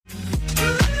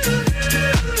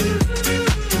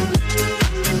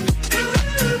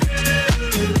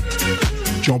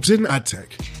Jobs in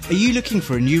AdTech. Are you looking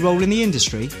for a new role in the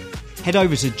industry? Head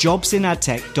over to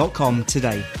jobsinadtech.com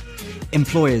today.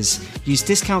 Employers, use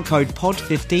discount code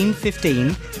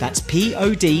POD1515, that's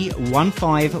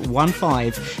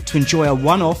POD1515, to enjoy a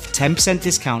one-off 10%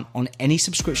 discount on any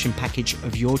subscription package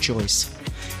of your choice.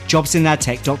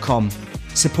 Jobsinadtech.com,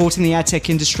 supporting the AdTech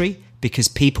industry because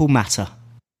people matter.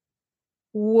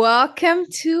 Welcome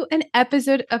to an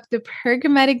episode of the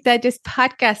Programmatic Digest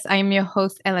podcast. I am your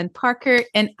host, Ellen Parker,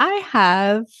 and I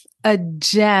have a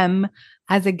gem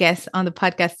as a guest on the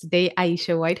podcast today,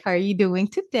 Iesha White. How are you doing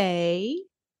today?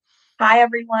 Hi,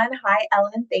 everyone. Hi,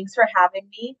 Ellen. Thanks for having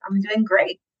me. I'm doing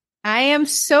great. I am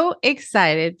so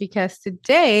excited because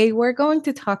today we're going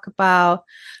to talk about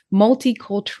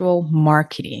multicultural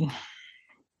marketing.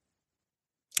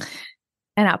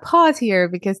 And I pause here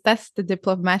because that's the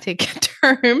diplomatic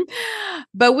term,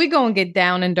 but we're going to get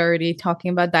down and dirty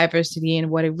talking about diversity and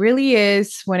what it really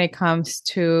is when it comes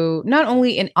to not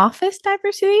only in office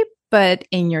diversity, but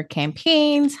in your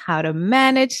campaigns, how to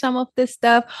manage some of this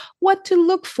stuff, what to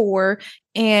look for.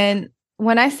 And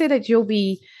when I say that you'll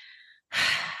be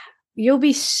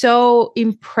so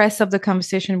impressed of the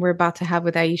conversation we're about to have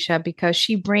with Iesha, because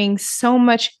she brings so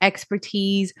much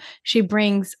expertise. She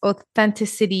brings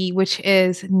authenticity, which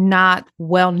is not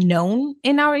well known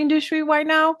in our industry right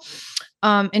now.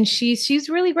 And she's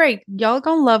really great. Y'all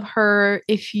gonna love her.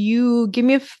 If you give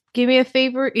me a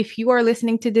favor, if you are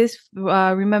listening to this,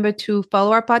 remember to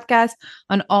follow our podcast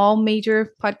on all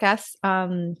major podcast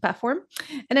platform,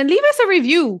 and then leave us a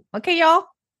review. Okay, y'all.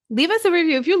 Leave us a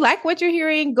review. If you like what you're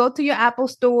hearing, go to your Apple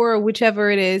store or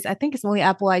whichever it is. I think it's only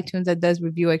Apple iTunes that does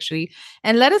review, actually.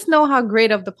 And let us know how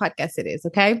great of the podcast it is,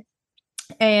 okay?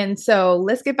 And so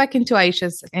let's get back into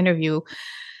Iesha's interview.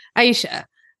 Iesha,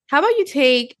 how about you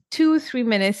take 2-3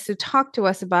 minutes to talk to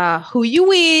us about who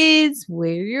you is,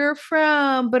 where you're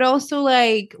from, but also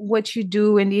like what you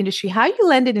do in the industry, how you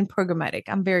landed in programmatic.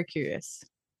 I'm very curious.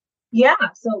 Yeah.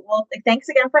 So, thanks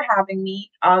again for having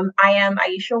me. I am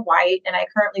Iesha White, and I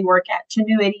currently work at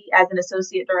Tenuity as an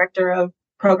associate director of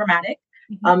Programmatic.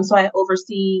 Mm-hmm. So I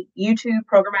oversee YouTube,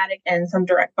 Programmatic, and some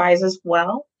direct buys as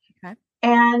well. Okay.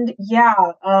 And yeah,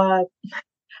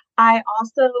 I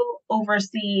also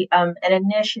oversee an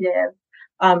initiative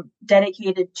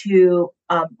dedicated to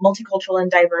multicultural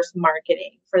and diverse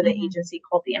marketing for the agency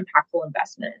called the Impactful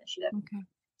Investment Initiative. Okay.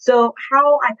 So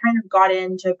how I kind of got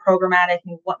into programmatic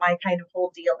and what my kind of whole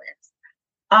deal is.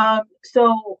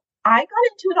 So I got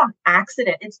into it on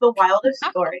accident. It's the wildest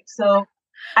story. So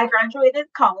I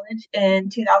graduated college in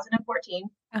 2014,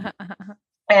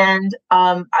 and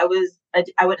I went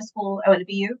to school. I went to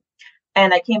BU,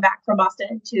 and I came back from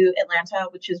Boston to Atlanta,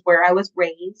 which is where I was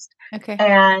raised. Okay.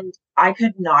 And I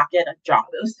could not get a job.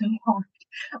 It was so hard.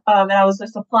 And I was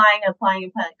just applying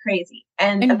like crazy.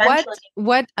 And eventually,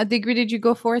 what degree did you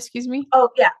go for? Excuse me. Oh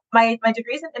yeah, my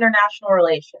degree is in international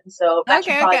relations. So that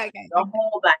should probably be a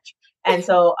whole bunch. And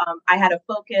so I had a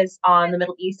focus on the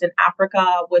Middle East and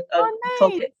Africa with a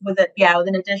focus with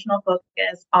an additional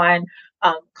focus on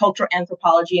cultural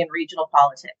anthropology and regional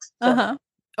politics. So,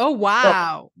 Oh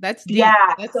wow, so, that's deep. Yeah,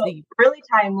 that's so deep. Really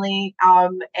timely.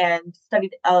 And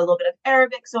studied a little bit of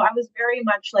Arabic. So I was very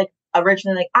much like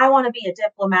originally like I want to be a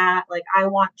diplomat. Like I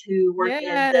want to work in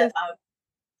the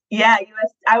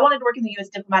U.S. I wanted to work in the U.S.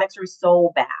 diplomatic service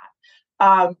so bad.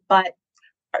 But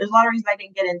there's a lot of reasons I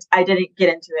didn't get into it.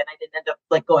 And I didn't end up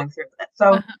like going through with it.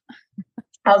 So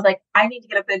I was like, I need to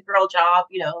get a big girl job.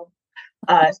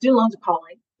 Student loans are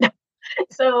calling.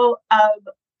 So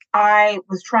I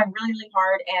was trying really, really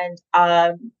hard, and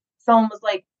someone was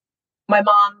like, my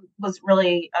mom was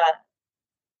really,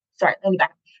 sorry, let me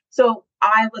back. So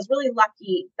I was really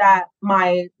lucky that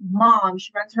my mom,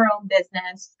 she runs her own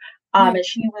business, and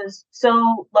she was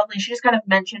so lovely. She just kind of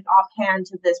mentioned offhand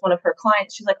to one of her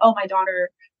clients, she's like, oh, my daughter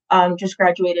just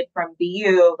graduated from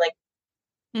BU, like,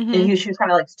 and she was kind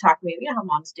of like to talk to me, how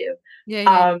moms do.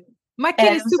 Yeah. My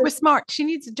kid is super smart. She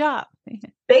needs a job.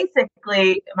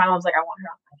 Basically, my mom's like, I want her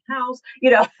out of my house,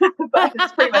 but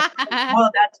it's pretty much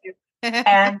boiled down to.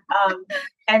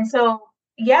 And so,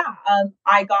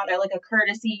 I got a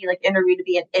courtesy interview to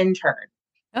be an intern.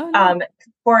 Oh, no.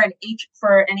 For an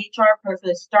HR for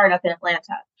the startup in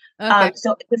Atlanta. Okay.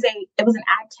 So it was an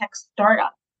ad tech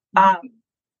startup.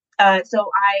 So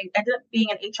I ended up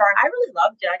being an HR, and I really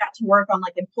loved it. I got to work on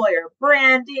employer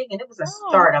branding, and it was a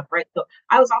startup, right? So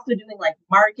I was also doing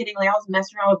marketing. I was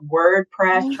messing around with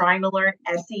WordPress, trying to learn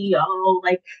SEO.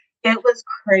 It was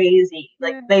crazy.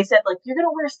 They said, you're going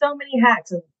to wear so many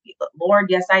hats. And Lord,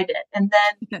 yes, I did. And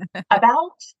then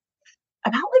about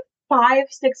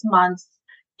 5-6 months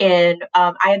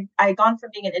I had gone from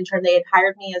being an intern. They had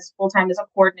hired me as full-time as a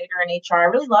coordinator in HR. I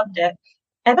really loved it.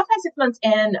 And about 5, 6 months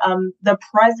in, the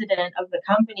president of the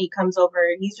company comes over,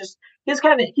 and he's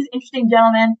an interesting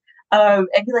gentleman. And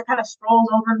he like kind of strolls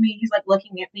over me. He's like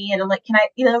looking at me, and I'm like, can I,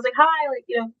 I was like, hi, like,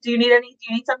 do you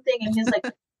need something? And he's like,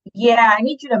 yeah, I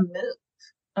need you to move.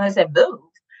 And I said, move.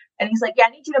 And he's like, yeah, I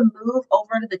need you to move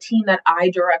over to the team that I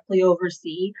directly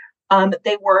oversee.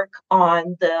 They work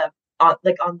on the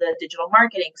digital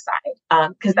marketing side.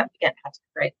 Because that again had to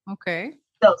be right. Okay.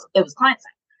 So it was client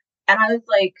side. And I was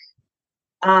like,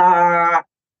 I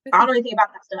don't know anything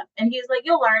about that stuff. And he's like,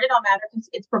 you'll learn, it don't matter because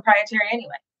it's proprietary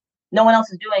anyway. No one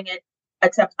else is doing it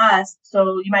except us.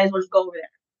 So you might as well just go over there.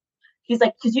 He's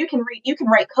like, because you can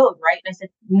write code, right? And I said,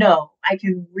 no, I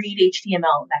can read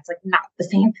HTML. That's like not the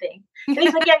same thing. And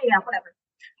he's like, yeah, whatever.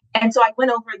 And so I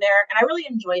went over there and I really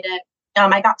enjoyed it. That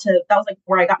was like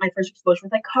where I got my first exposure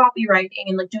with like copywriting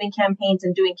and like doing campaigns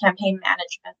and doing campaign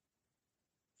management.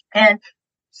 And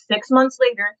 6 months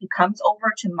later, he comes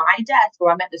over to my desk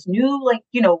where I'm at this new,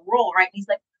 role, right? And he's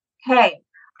like, hey,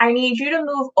 I need you to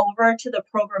move over to the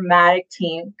programmatic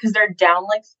team because they're down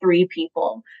like 3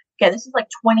 people. Yeah, this is like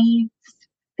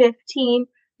 2015.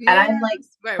 Yes, and I'm like,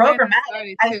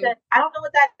 programmatic. I said, I don't know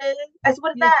what that is. I said,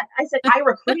 what is that? I said, I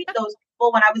recruited those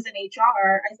people when I was in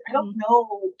HR. I said, I don't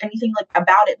know anything like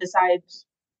about it besides,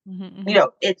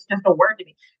 it's just a word to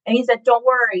me. And he said, don't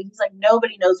worry. He's like,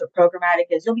 nobody knows what programmatic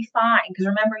is. You'll be fine. Because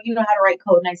remember, you know how to write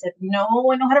code. And I said, no,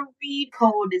 I know how to read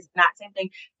code. Is not the same thing.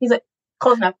 He's like,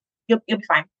 close enough. You'll be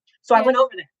fine. So I went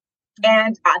over there.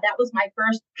 And that was my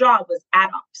first job was ad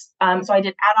ops. So I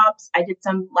did ad ops. I did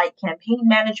some like campaign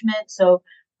management. So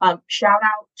shout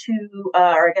out to,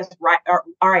 or I guess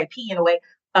RIP in a way.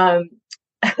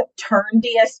 Turn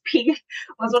DSP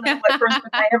was one of the first ones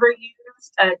I ever used.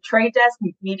 Trade Desk,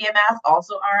 Media Math,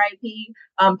 also RIP.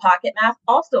 Pocket Math,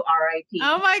 also RIP.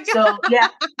 Oh my God. So yeah.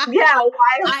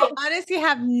 I honestly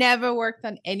have never worked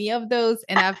on any of those,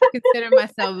 and I've considered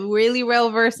myself really well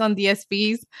versed on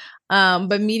DSPs.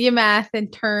 But Media Math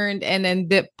and Turned, and then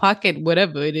the Pocket,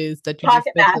 whatever it is that you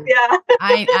Pocket just Math, yeah.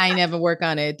 I never work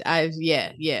on it.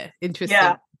 Interesting.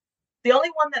 Yeah. The only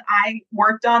one that I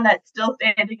worked on that's still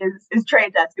standing is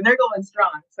Trade Desk, and they're going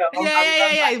strong. So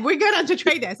yeah. We're good on to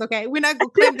Trade Desk, okay? We're not going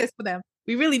to claim this for them.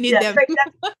 We really need them. Trade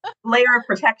Desk, layer of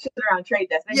protection around Trade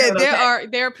Desk.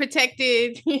 They're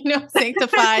protected,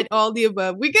 sanctified, all the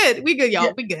above. We good, y'all.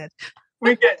 Yeah. We good.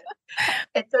 We're good.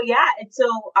 And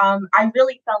so I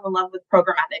really fell in love with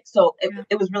programmatic. So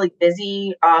it was really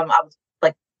busy.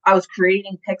 I was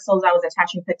creating pixels. I was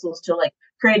attaching pixels to like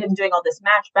creating, doing all this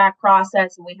matchback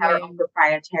process. And we had our own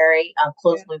proprietary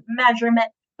closed loop measurement,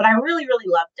 but I really, really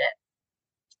loved it.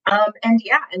 And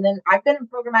then I've been in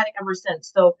programmatic ever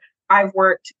since. So I've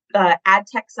worked ad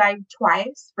tech side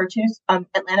twice for 2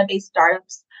 Atlanta-based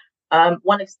startups,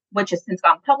 one of which has since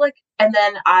gone public. And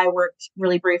then I worked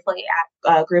really briefly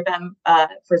at Group M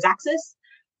for Zaxxas.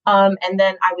 And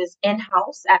then I was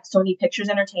in-house at Sony Pictures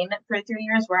Entertainment for 3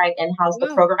 years, where I in-housed the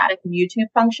programmatic and YouTube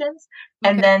functions.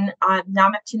 Okay. And then now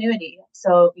I'm at Tenuity.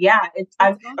 So yeah,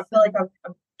 I feel like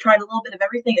I've tried a little bit of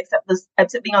everything except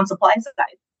being on supply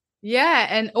side.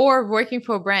 Yeah, or working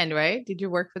for a brand, right? Did you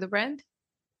work for the brand?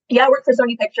 Yeah, I worked for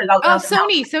Sony Pictures.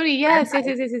 Sony. Yes.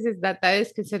 That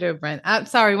is considered a brand. I'm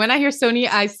sorry. When I hear Sony,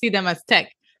 I see them as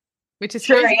tech, which is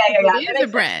sure. Yeah. It is a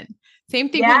brand. Sense. Same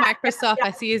thing with Microsoft.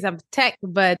 I see as a tech,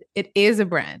 but it is a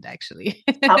brand actually.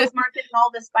 I was marketing all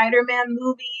the Spider-Man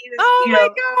movies. Oh my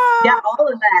God. Yeah, all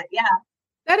of that. Yeah.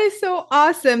 That is so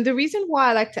awesome. The reason why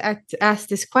I like to ask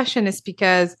this question is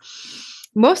because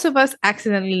most of us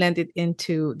accidentally landed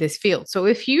into this field. So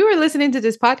if you are listening to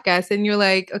this podcast and you're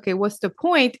like, okay, what's the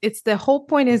point? It's the whole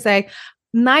point is like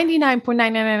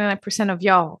 99.999% of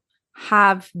y'all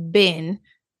have been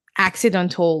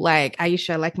accidental, like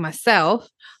Iesha, like myself.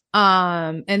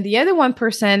 And the other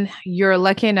 1%, you're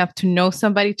lucky enough to know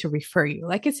somebody to refer you.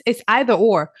 Like it's either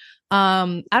or.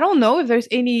 I don't know if there's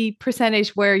any percentage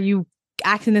where you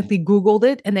accidentally Googled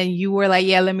it and then you were like,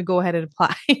 yeah, let me go ahead and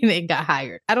apply and it got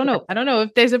hired. I don't know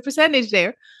if there's a percentage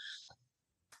there.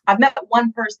 I've met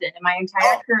one person in my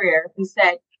entire career who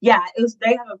said, they have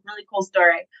a really cool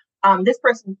story. This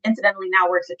person incidentally now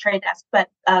works at Trade Desk, but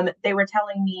they were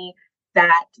telling me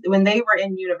that when they were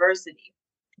in university,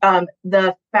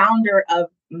 the founder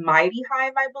of Mighty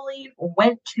Hive, I believe,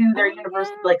 went to their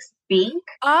university to like speak,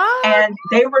 and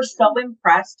they were so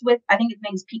impressed with. I think his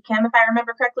name's Pete Kim, if I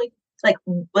remember correctly.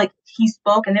 Like he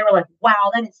spoke, and they were like,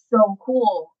 "Wow, that is so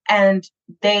cool!" And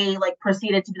they like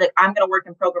proceeded to be like, "I'm going to work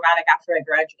in programmatic after I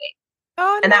graduate."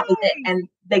 And that was it. And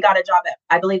they got a job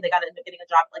I believe they ended up getting a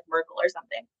job at like Merkle or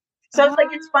something. So it's like,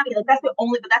 it's funny. Like that's the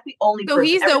only So person.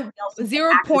 he's Everything the else is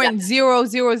zero point zero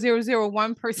zero zero zero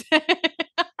 1%.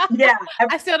 Yeah.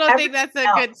 I still don't think that's a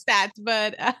good stat,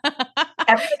 but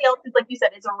everybody else is, like you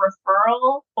said, it's a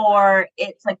referral, or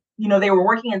it's like, they were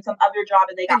working in some other job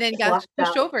and they got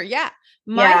pushed over. Yeah.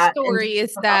 My story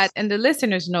is that, and the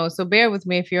listeners know, so bear with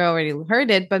me if you already heard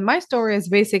it, but my story is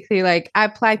basically like I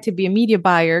applied to be a media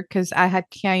buyer because I had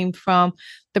came from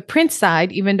the print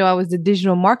side, even though I was the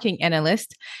digital marketing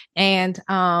analyst. And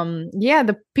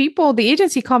the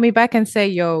agency called me back and say,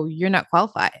 yo, you're not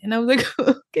qualified. And I was like,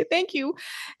 okay, thank you.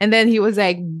 And then he was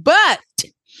like, but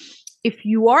if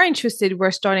you are interested, we're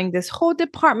starting this whole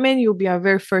department. You'll be our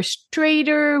very first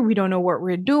trader. We don't know what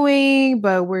we're doing,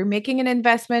 but we're making an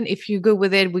investment. If you're good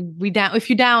with it, we down. If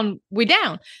you're down, we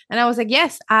down. And I was like,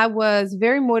 yes, I was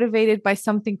very motivated by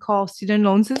something called student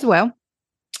loans as well.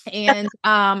 And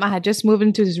I had just moved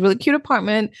into this really cute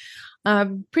apartment.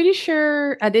 I'm pretty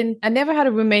sure I never had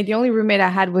a roommate. The only roommate I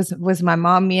had was my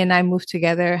mom. Her and I moved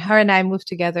together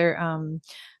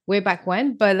way back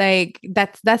when, but like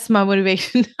that's my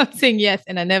motivation of saying yes,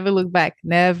 and I never looked back.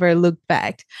 Which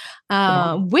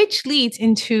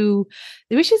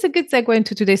is a good segue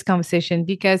into today's conversation,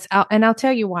 because I'll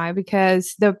tell you why.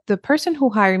 Because the person who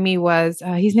hired me was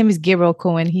his name is Gabriel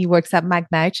Cohen. He works at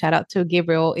Magnite. Shout out to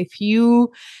Gabriel. If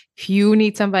you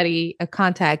need somebody, a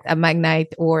contact at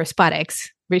Magnite or SpotX,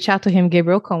 reach out to him,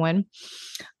 Gabriel Cohen.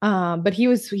 But he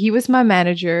was my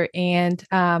manager, and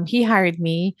he hired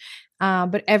me.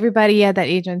 But everybody at that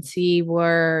agency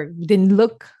didn't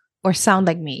look or sound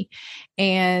like me.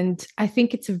 And I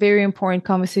think it's a very important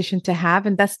conversation to have.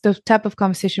 And that's the type of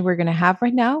conversation we're going to have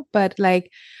right now. But like,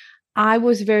 I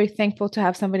was very thankful to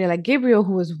have somebody like Gabriel,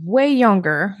 who was way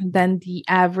younger than the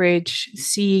average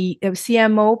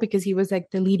CMO, because he was like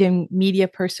the leading media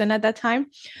person at that time.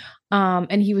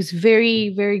 And he was very,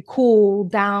 very cool,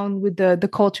 down with the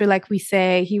culture, like we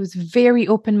say. He was very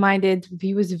open-minded.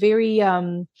 He was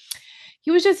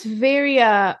just very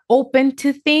open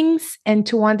to things and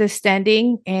to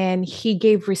understanding, and he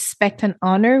gave respect and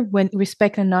honor when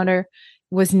respect and honor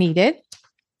was needed.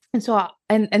 And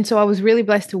so I was really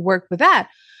blessed to work with that.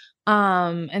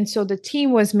 And so the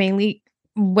team was mainly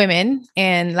women,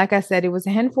 and like I said, it was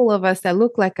a handful of us that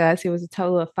looked like us. It was a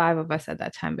total of 5 of us at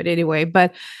that time. But anyway,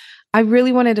 I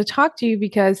really wanted to talk to you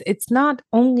because it's not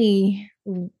only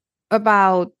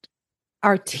about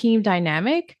our team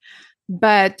dynamic,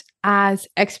 but as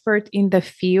expert in the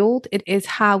field, it is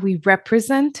how we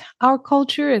represent our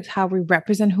culture. It's how we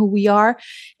represent who we are.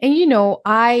 And,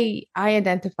 I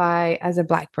identify as a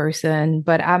Black person,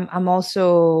 but I'm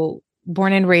also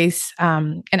born and raised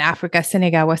in Africa,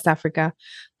 Senegal, West Africa.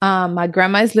 My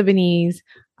grandma is Lebanese.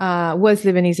 Was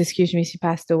Lebanese, excuse me, she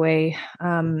passed away.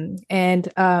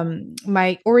 And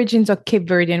my origins are Cape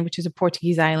Verdean, which is a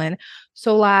Portuguese island.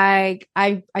 So like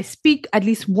I speak at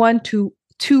least 1 to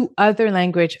 2 other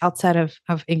language outside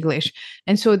of English.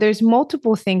 And so there's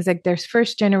multiple things, like there's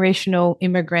first generational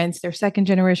immigrants, there's second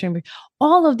generation,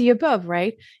 all of the above,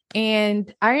 right?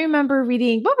 And I remember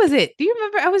reading, what was it? Do you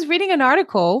remember? I was reading an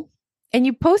article and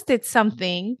you posted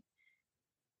something.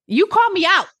 You called me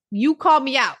out. Do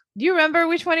you remember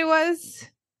which one it was?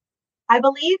 I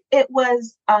believe it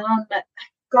was,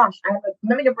 gosh, I'm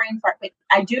having a brain fart, but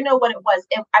I do know what it was.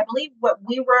 I believe what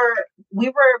we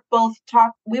were both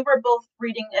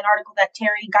reading an article that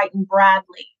Terry Guyton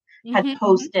Bradley had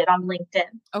posted on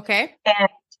LinkedIn. Okay. And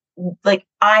like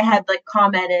I had like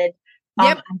commented.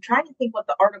 Yep. I'm trying to think what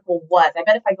the article was. I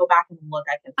bet if I go back and look,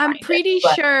 I can. I'm pretty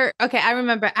sure. Okay, I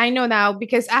remember. I know now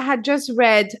because I had just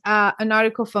read an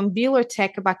article from Dealer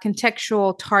Tech about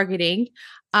contextual targeting,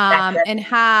 and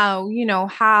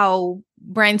how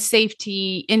brand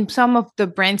safety, in some of the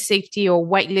brand safety or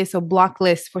whitelist or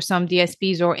blacklist for some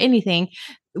DSPs or anything,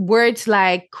 words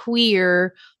like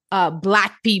queer,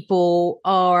 Black people,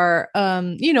 or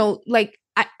like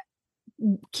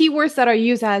keywords that are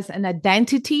used as an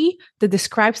identity to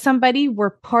describe somebody were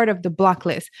part of the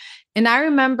blacklist. And I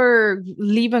remember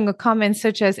leaving a comment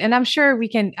such as, and I'm sure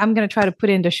I'm going to try to put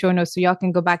it in the show notes so y'all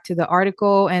can go back to the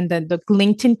article and the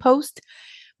LinkedIn post.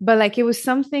 But like, it was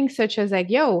something such as like,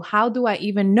 yo, how do I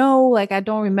even know? Like, I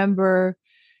don't remember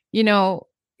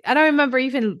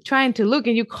even trying to look,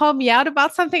 and you called me out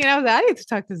about something. And I was like, I need to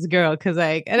talk to this girl. Cause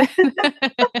like,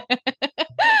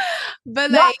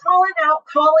 but not calling out,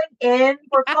 calling in.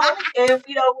 We're calling in,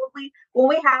 when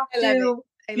we have to,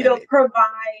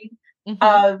 provide,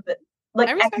 like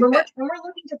when we're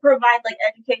looking to provide like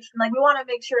education, like we want to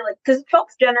make sure, like, because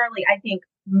folks generally, I think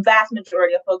vast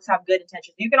majority of folks have good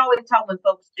intentions. You can always tell when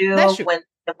folks do, when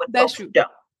folks don't.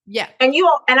 Yeah. And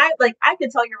I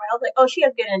could tell you right. I was like, oh, she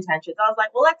has good intentions. I was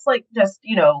like, well, let's like just,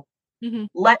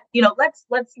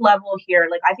 let's level here.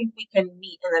 Like, I think we can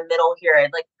meet in the middle here,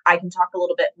 and like I can talk a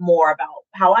little bit more about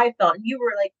how I felt, and you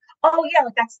were like, oh yeah,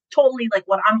 like that's totally like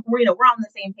what we're on the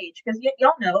same page, because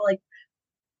y'all know, like,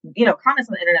 comments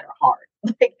on the internet are hard.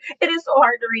 Like, it is so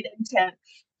hard to read intent.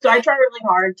 So I try really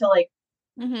hard to like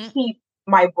keep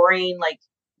my brain like,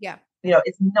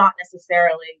 it's not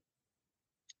necessarily,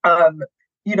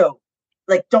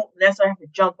 like, don't necessarily have to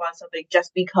jump on somebody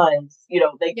just because,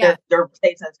 their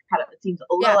state sense kind of, it seems a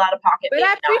little out of pocket. But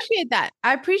I appreciate that.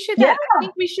 I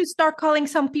think we should start calling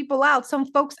some people out, some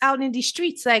folks out in the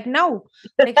streets. Like, no,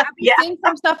 like I've been seeing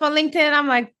some stuff on LinkedIn, and I'm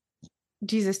like,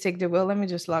 Jesus, take the wheel. Let me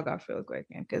just log off real quick,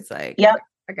 because like,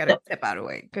 I gotta step out of the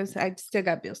way because I still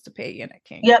got bills to pay and I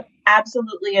can't. Yep,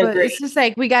 absolutely agree. But it's just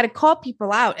like, we got to call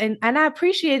people out, and I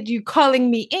appreciate you calling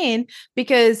me in,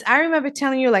 because I remember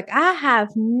telling you, like, I have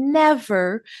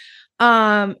never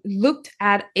looked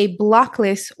at a block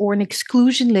list or an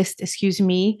exclusion list, excuse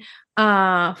me,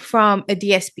 from a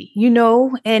DSP,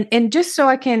 and just so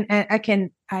I can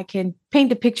paint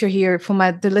the picture here for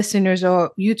the listeners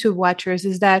or YouTube watchers,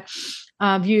 is that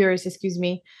viewers, excuse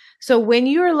me. So when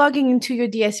you're logging into your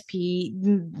DSP,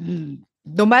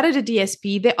 no matter the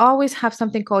DSP, they always have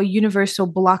something called universal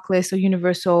block list or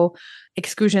universal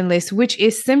exclusion list, which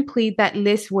is simply that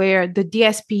list where the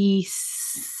DSP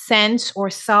sensed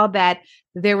or saw that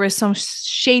there was some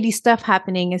shady stuff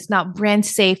happening. It's not brand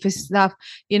safe. It's not,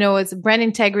 it's brand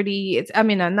integrity.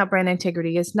 Not brand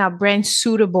integrity. It's not brand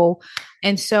suitable.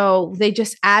 And so they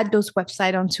just add those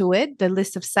websites onto it, the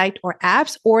list of site or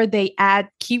apps, or they add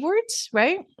keywords,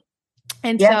 right?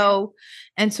 And so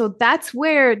that's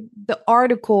where the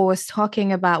article is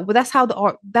talking about. Well, that's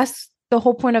the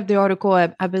whole point of the article,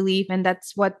 I believe. And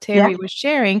that's what Terry was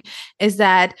sharing, is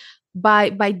that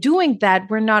by doing that,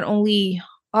 we're not only,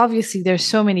 obviously there's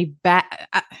so many bad,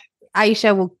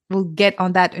 Iesha will get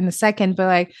on that in a second, but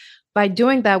like, by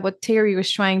doing that, what Terry was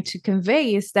trying to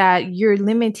convey is that you're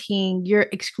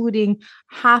excluding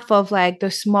half of like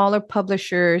the smaller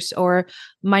publishers or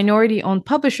minority owned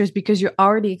publishers, because you're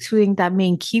already excluding that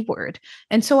main keyword.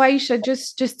 And so Iesha,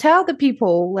 just tell the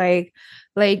people,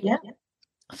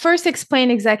 first explain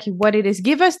exactly what it is.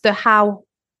 Give us the how,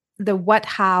 the what,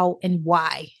 how, and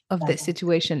why of this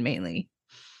situation mainly.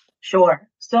 Sure.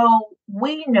 So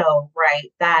we know,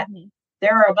 right, that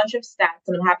there are a bunch of stats,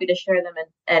 and I'm happy to share them,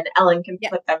 and Ellen can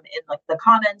put them in like the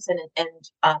comments and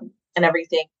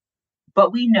everything.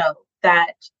 But we know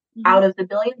that out of the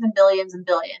billions and billions and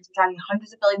billions, we're talking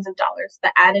hundreds of billions of dollars,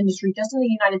 the ad industry just in the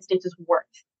United States is worth,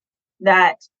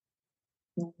 that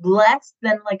less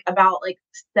than like about like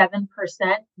 7%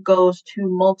 goes to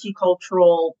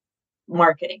multicultural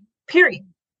marketing, period.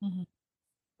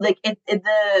 Like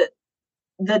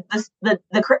the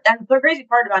crazy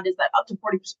part about it is that up to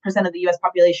 40% of the U.S.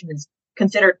 population is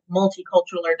considered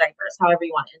multicultural or diverse, however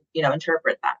you want to,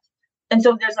 interpret that. And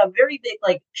so there's a very big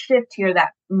like shift here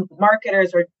that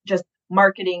marketers are just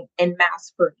marketing en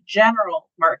masse for general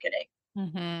marketing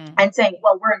and saying,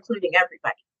 well, we're including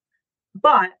everybody.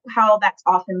 But how that's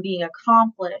often being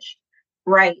accomplished,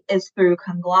 right, is through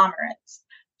conglomerates.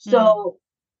 So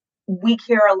we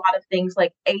hear a lot of things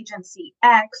like agency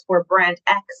X or brand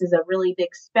X is a really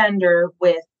big spender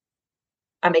with,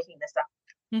 I'm making this up,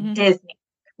 Disney.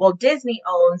 Well, Disney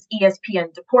owns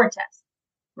ESPN Deportes,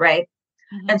 right?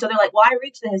 And so they're like, well, I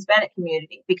reach the Hispanic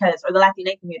community or the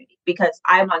Latina community because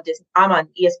I'm on Disney, I'm on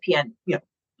ESPN,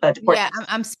 Deportes. Yeah,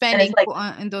 I'm spending like,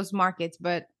 in those markets,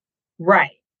 but.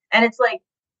 Right. And it's like,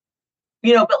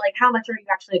 but like, how much are you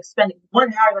actually spending?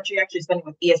 How much are you actually spending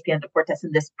with ESPN Deportes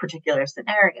in this particular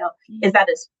scenario? Is that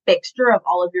a fixture of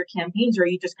all of your campaigns, or are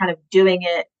you just kind of doing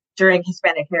it during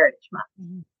Hispanic Heritage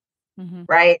Month?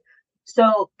 Right.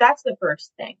 So that's the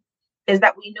first thing, is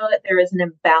that we know that there is an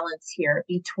imbalance here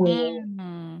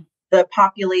between the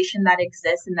population that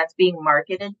exists and that's being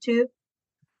marketed to,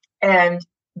 and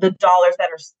the dollars that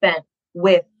are spent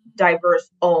with diverse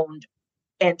owned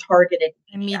and targeted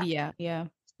media. Yeah.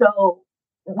 So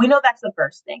we know that's the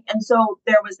first thing. And so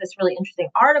there was this really interesting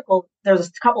article. There was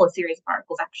a couple of series of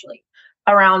articles actually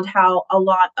around how a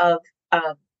lot of,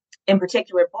 in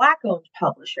particular, Black owned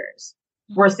publishers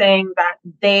were saying that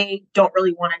they don't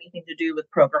really want anything to do with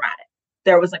programmatic.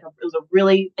 There was it was a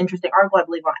really interesting article, I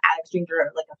believe, on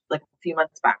AdExchanger like a few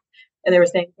months back. And they were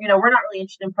saying, we're not really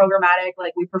interested in programmatic.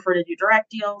 Like, we prefer to do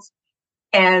direct deals.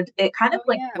 And it kind of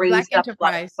raised up a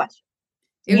lot of questions.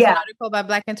 It was an article by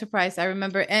Black Enterprise, I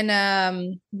remember,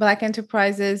 and Black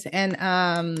Enterprises and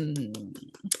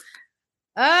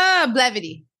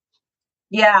Blevity.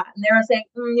 Yeah, and they were saying,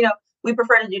 we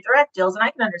prefer to do direct deals, and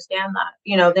I can understand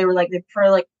that. They were like, they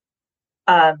prefer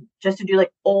just to do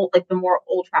like the more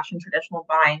old fashioned traditional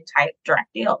buying type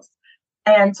direct deals.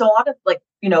 And so a lot of like,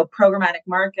 programmatic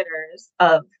marketers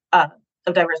of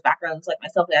diverse backgrounds like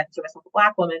myself, I consider myself a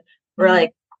Black woman, were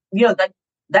like,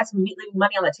 that's leaving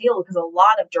money on the table because a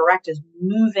lot of direct is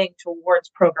moving towards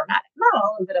programmatic. Not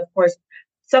all of it, of course.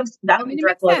 Some that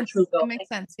direct will true go. It makes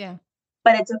sense, yeah.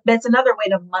 But it's another way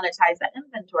to monetize that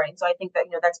inventory. And so I think that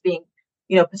that's being,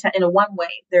 in a one way.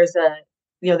 There's a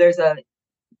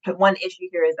one issue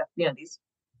here is that these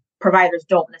providers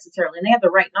don't necessarily, and they have the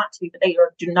right not to, but they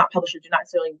do not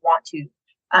necessarily want to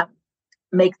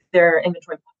make their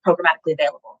inventory programmatically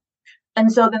available.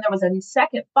 And so then there was a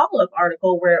second follow-up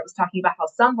article where it was talking about how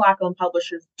some Black-owned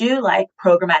publishers do like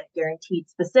programmatic guaranteed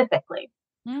specifically.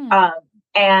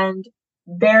 And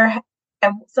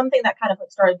something that kind of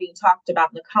like started being talked about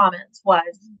in the comments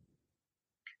was,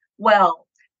 well,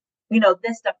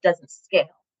 this stuff doesn't scale.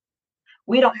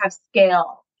 We don't have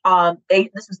scale.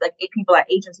 This was like people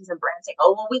at agencies and brands saying,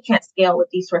 oh, well, we can't scale with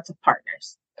these sorts of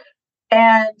partners.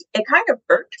 And it kind of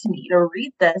irked me to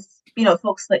read this,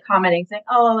 folks like commenting saying,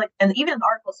 oh, like, and even in the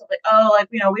article, stuff like, oh, like,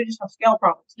 we just have scale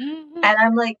problems. And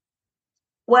I'm like,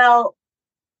 well,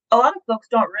 a lot of folks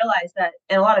don't realize that,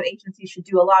 and a lot of agencies should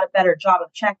do a lot of better job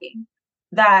of checking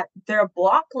that their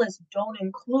block list don't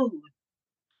include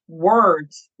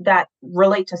words that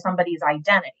relate to somebody's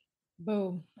identity.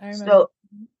 Boom. I remember. So,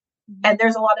 and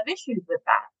there's a lot of issues with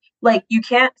that. Like, you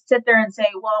can't sit there and say,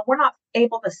 well, we're not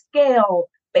able to scale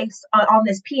based on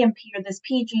this PMP or this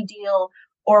PG deal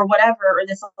or whatever, or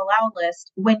this allow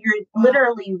list, when you're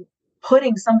literally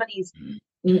putting somebody's,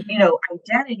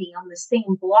 identity on the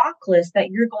same block list that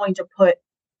you're going to put,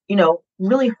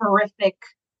 really horrific,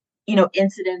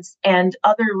 incidents and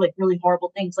other like really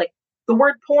horrible things. Like the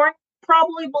word porn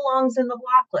probably belongs in the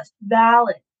block list.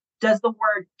 Valid. Does the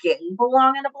word gay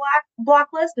belong in a block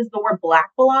list? Does the word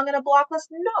Black belong in a block list?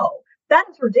 No, that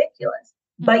is ridiculous.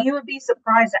 But you would be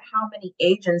surprised at how many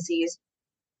agencies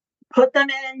put them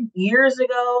in years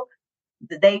ago.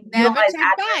 They never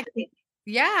checked back.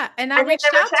 Yeah. And I reached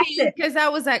out to you because I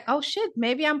was like, oh shit,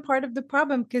 maybe I'm part of the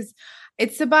problem, because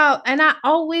it's about, and I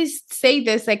always say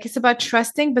this, like, it's about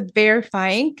trusting, but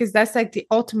verifying, because that's like the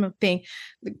ultimate thing.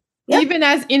 Even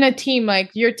as in a team, like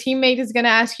your teammate is going to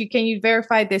ask you, can you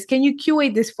verify this? Can you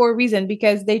QA this for a reason?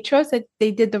 Because they trust that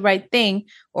they did the right thing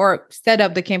or set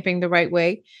up the campaign the right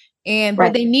way.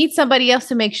 But they need somebody else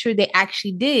to make sure they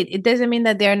actually did. It doesn't mean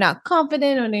that they're not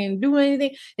confident or they didn't do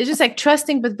anything. It's just like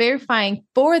trusting, but verifying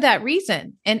for that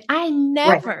reason. And I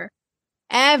never,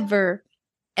 ever,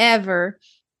 ever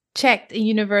checked a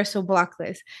universal block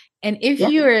list. And if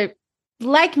you're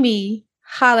like me,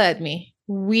 holla at me.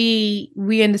 We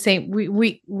in the same,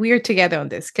 we're together on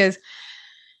this because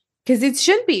it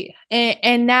should be.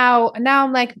 And now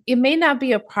I'm like, it may not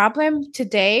be a problem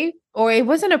today, or it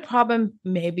wasn't a problem.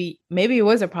 Maybe it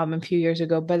was a problem a few years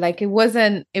ago, but like it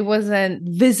wasn't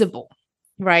visible,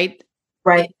 right?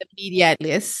 Right. In the media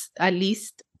at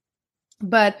least.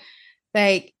 But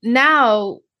like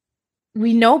now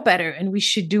we know better, and we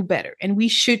should do better, and we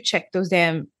should check those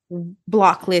damn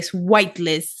block lists, white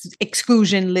lists,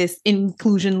 exclusion lists,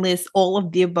 inclusion lists, all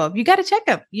of the above. You got to check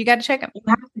them. You have to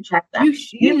check them.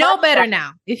 You know better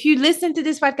now. If you listen to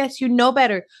this podcast, you know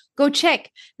better. Go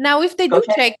check. Now, if they do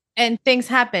check and things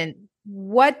happen,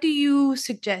 what do you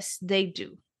suggest they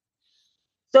do?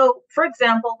 So, for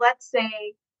example, let's say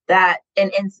that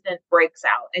an incident breaks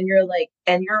out and you're like,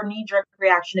 and your knee-jerk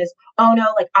reaction is, oh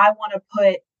no, like I want to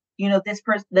put this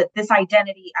person, this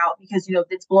identity out because,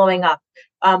 it's blowing up.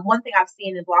 One thing I've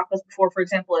seen in block lists before, for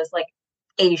example, is like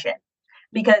Asian,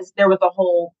 because there was a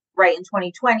whole, right, in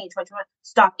 2020,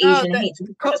 stop Asian hate. So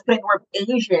people are just putting the word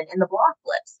Asian in the block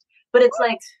list. But it's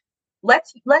like,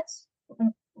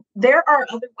 there are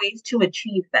other ways to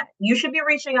achieve that. You should be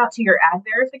reaching out to your ad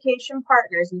verification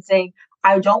partners and saying,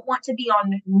 I don't want to be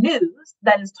on news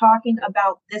that is talking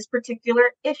about this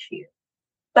particular issue.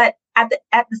 But at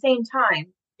the same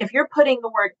time, if you're putting the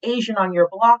word Asian on your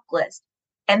block list,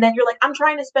 and then you're like, I'm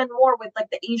trying to spend more with like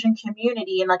the Asian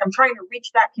community, and like I'm trying to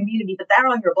reach that community, but they're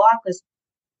on your block list,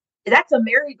 that's a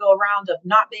merry-go-round of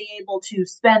not being able to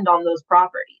spend on those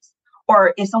properties.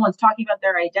 Or if someone's talking about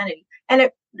their identity, and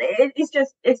it's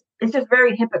just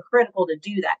very hypocritical to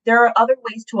do that. There are other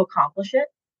ways to accomplish it.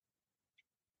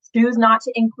 Choose not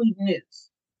to include news.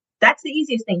 That's the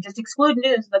easiest thing. Just exclude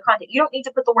news in the content. You don't need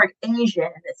to put the word Asian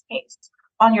in this case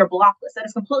on your block list. That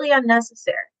is completely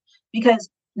unnecessary, because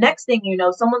next thing you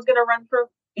know, someone's going to run for,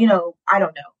 I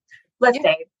don't know. Let's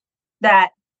say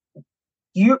that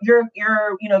your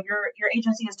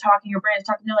agency is talking, your brand is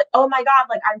talking, they're like, oh my God,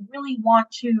 like I really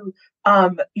want to,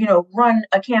 run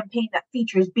a campaign that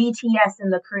features BTS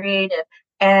in the creative.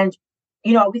 And,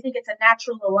 we think it's a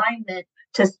natural alignment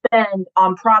to spend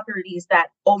on properties that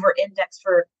over index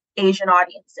for Asian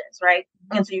audiences, right?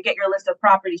 And so you get your list of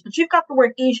properties, but you've got the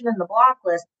word Asian in the block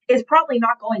list, it's probably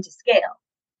not going to scale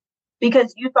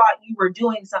because you thought you were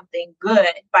doing something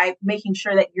good by making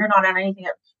sure that you're not on anything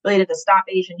related to Stop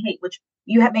Asian Hate, which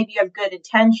maybe you have good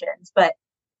intentions, but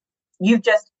you've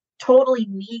just totally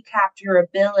kneecapped your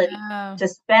ability to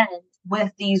spend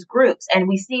with these groups. And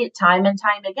we see it time and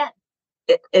time again.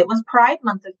 It was Pride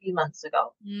Month a few months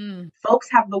ago. Folks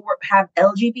have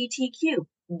LGBTQ,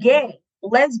 gay,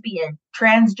 lesbian,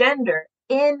 transgender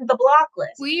in the block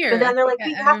list. Weird. But then they're like,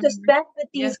 we have to spend with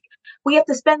these. We have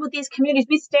to spend with these communities.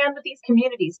 We stand with these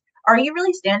communities. Are you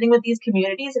really standing with these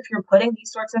communities if you're putting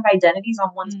these sorts of identities on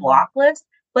one's block list?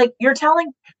 Like you're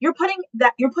putting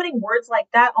words like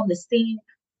that on the same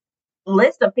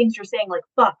list of things you're saying, like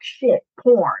fuck, shit,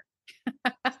 porn.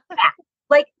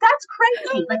 Like that's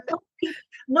crazy. Like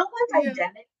no one's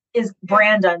identity is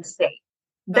brand unsafe.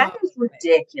 That is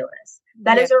ridiculous.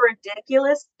 That is a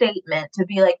ridiculous statement to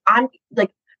be like, I'm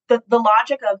like the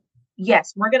logic of,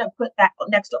 yes, we're going to put that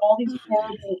next to all these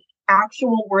horrible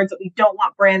actual words that we don't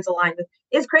want brands aligned with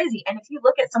is crazy. And if you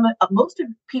look at most of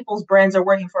people's brands are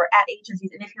working for at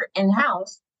agencies, and if you're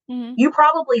in-house, you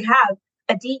probably have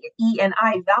a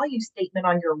DE&I value statement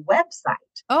on your website.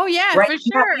 Oh yeah, right? For you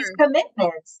sure. have these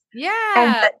commitments. Yeah.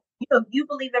 And that, you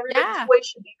believe everybody's voice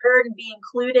should be heard and be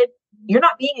included. You're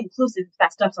not being inclusive if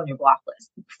that stuff's on your block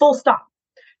list. Full stop.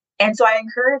 And so I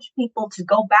encourage people to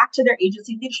go back to their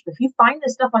agency leadership. If you find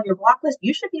this stuff on your block list,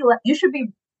 you should be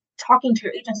talking to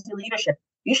your agency leadership.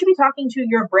 You should be talking to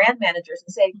your brand managers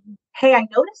and saying, hey, I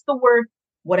noticed the word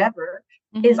whatever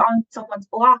is on someone's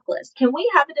block list. Can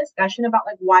we have a discussion about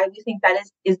like why we think that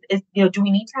is do we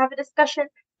need to have a discussion?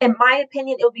 In my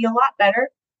opinion, it would be a lot better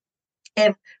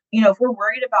if we're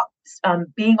worried about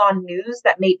being on news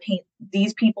that may paint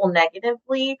these people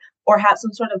negatively or have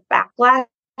some sort of backlash.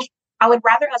 I would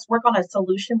rather us work on a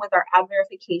solution with our ad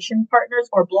verification partners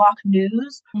or block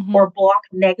news or block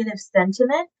negative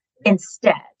sentiment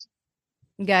instead.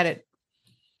 Got it.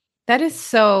 That's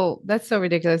so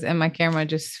ridiculous. And my camera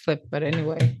just flipped. But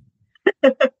anyway,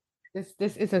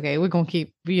 this is okay. We're going to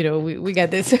keep, we got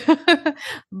this.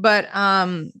 But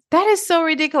that is so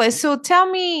ridiculous. So tell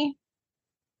me,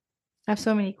 I have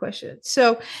so many questions.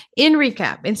 So in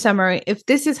recap, in summary, if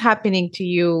this is happening to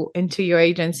you and to your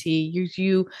agency,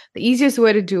 the easiest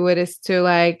way to do it is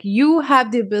to you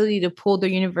have the ability to pull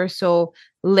the universal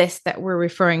list that we're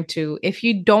referring to. If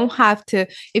you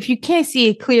can't see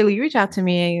it clearly, reach out to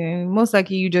me. And most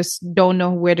likely you just don't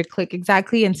know where to click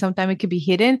exactly. And sometimes it could be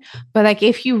hidden. But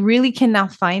if you really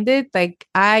cannot find it,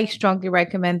 I strongly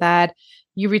recommend that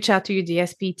you reach out to your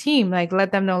DSP team,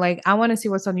 let them know, I want to see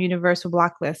what's on the universal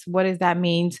block list. What does that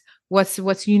mean?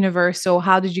 What's universal?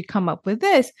 How did you come up with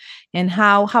this? And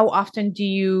how often do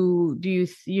you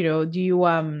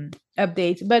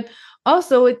update? But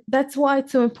also that's why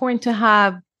it's so important to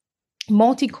have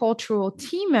multicultural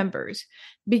team members,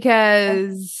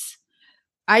 because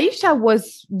Iesha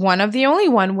was one of the only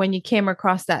one when you came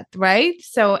across that, right?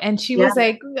 So, and she was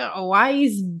like, why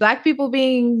is Black people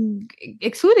being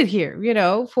excluded here?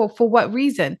 For what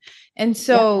reason? And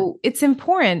so it's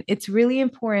important. It's really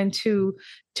important to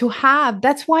have,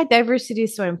 that's why diversity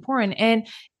is so important.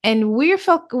 And we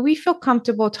feel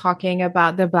comfortable talking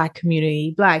about the Black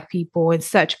community, Black people and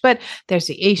such, but there's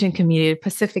the Asian community,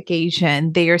 Pacific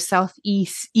Asian, there's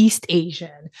East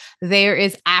Asian, there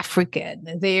is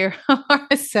African, there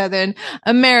are Southern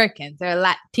Americans, there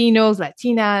are Latinos,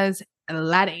 Latinas,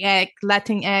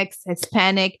 Latinx,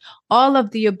 Hispanic, all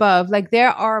of the above.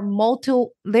 There are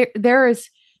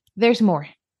there's more.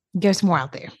 There's more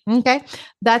out there. Okay.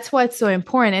 That's why it's so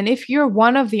important. And if you're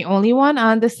one of the only one, I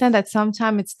understand that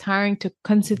sometimes it's tiring to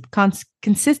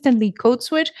consistently code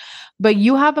switch, but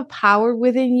you have a power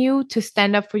within you to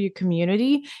stand up for your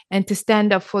community and to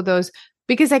stand up for those,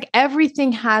 because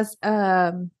everything has,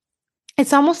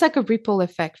 it's almost like a ripple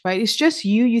effect, right? It's just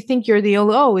you think you're the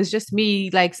only, it's just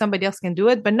me, somebody else can do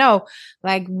it. But no,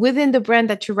 within the brand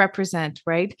that you represent,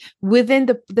 right? Within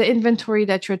the inventory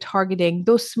that you're targeting,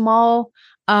 those small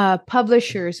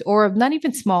publishers, or not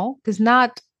even small, because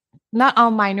not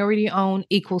all minority owned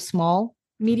equals small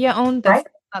media owned. That's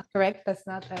not correct. That's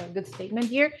not a good statement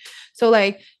here. So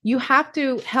you have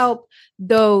to help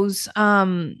those,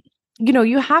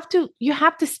 you have to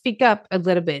speak up a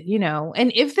little bit,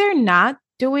 and if they're not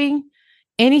doing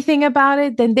anything about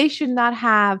it, then they should not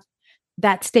have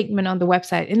that statement on the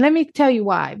website. And let me tell you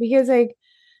why, because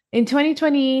in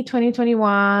 2020,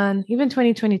 2021, even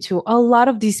 2022, a lot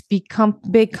of these big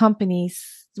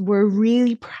companies were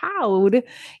really proud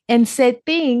and said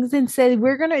things and said,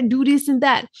 we're going to do this and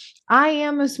that. I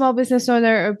am a small business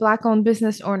owner, a Black owned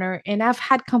business owner, and I've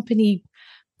had company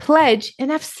pledge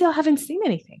and I still haven't seen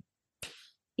anything.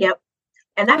 Yep.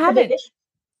 And that's a big issue.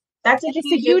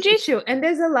 It's a huge issue. And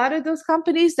there's a lot of those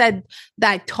companies that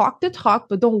talk the talk,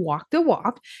 but don't walk the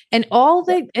walk. And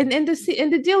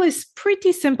the deal is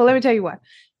pretty simple. Let me tell you what.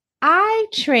 I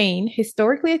train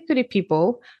historically accredited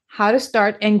people how to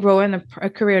start and grow in a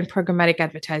career in programmatic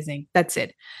advertising. That's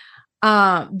it.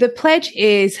 The pledge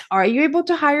is, are you able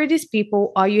to hire these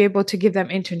people? Are you able to give them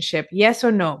internship? Yes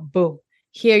or no? Boom.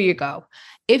 Here you go.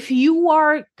 If you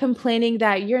are complaining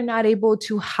that you're not able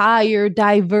to hire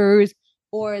diverse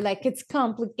or like it's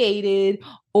complicated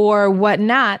or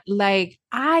whatnot, like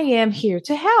I am here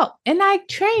to help. And I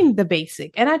train the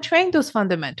basic and I train those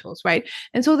fundamentals, right?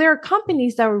 And so there are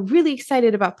companies that are really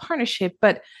excited about partnership,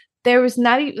 but there is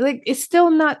not like, it's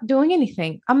still not doing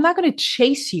anything. I'm not going to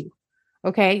chase you.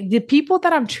 Okay. The people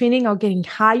that I'm training are getting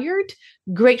hired.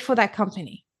 Great for that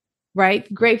company.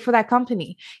 Right? Great for that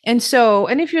company. And so,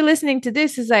 and if you're listening to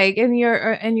this, is like, and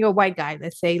you're a white guy,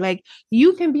 let's say, like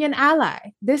you can be an ally.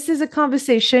 This is a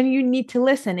conversation you need to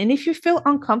listen. And if you feel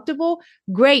uncomfortable,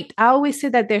 great. I always say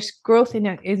that there's growth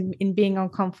in being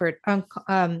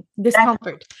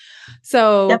discomfort.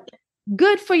 So yep.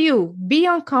 Good for you. Be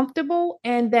uncomfortable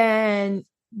and then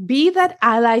be that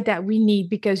ally that we need,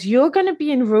 because you're going to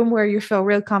be in a room where you feel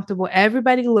real comfortable.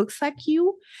 Everybody looks like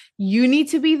you. You need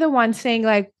to be the one saying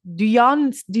like, do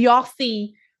y'all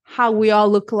see how we all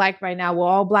look like right now? We're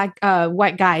all black,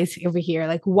 white guys over here.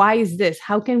 Like, why is this?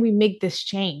 How can we make this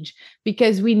change?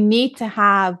 Because we need to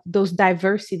have those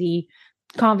diversity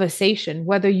conversation,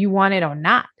 whether you want it or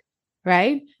not.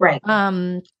 Right. Right.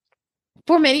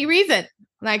 For many reasons.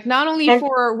 Like not only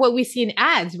for what we see in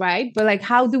ads, right? But like,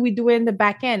 how do we do it in the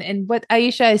back end? And what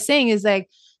Iesha is saying is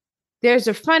like, there's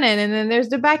the front end and then there's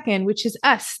the back end, which is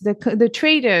us, the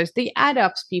traders, the ad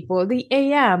ops people, the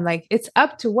AM. Like it's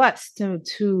up to us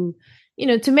to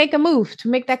make a move, to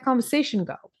make that conversation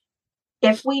go.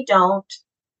 If we don't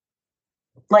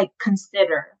like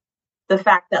consider the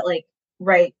fact that like,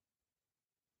 right,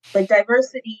 like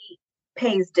diversity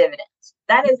pays dividends.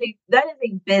 That is a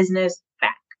business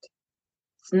fact.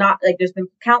 Not like there's been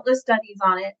countless studies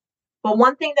on it, but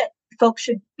one thing that folks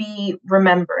should be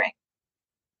remembering,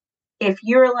 if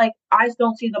you're like, I just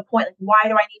don't see the point, like, why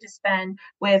do I need to spend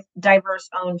with diverse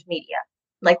owned media?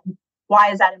 Like,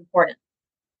 why is that important?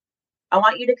 I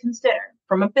want you to consider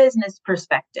from a business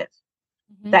perspective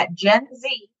that Gen Z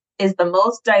is the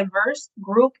most diverse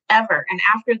group ever. And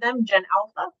after them, Gen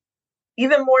Alpha,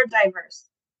 even more diverse.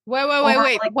 Wait.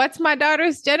 Like, what's my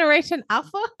daughter's generation?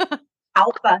 Alpha?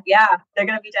 Alpha, yeah, they're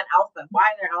gonna be Gen Alpha. Why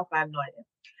they're Alpha, I have no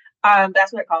idea.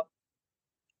 That's what they're called.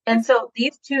 And so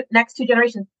these next two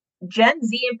generations, Gen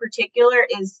Z in particular,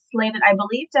 is slated, I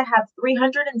believe, to have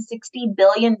 $360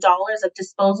 billion of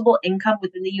disposable income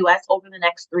within the U.S. over the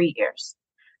next 3 years.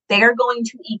 They are going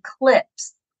to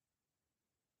eclipse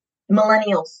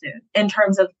millennials soon in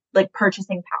terms of like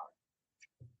purchasing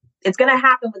power. It's going to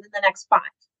happen within the next 5.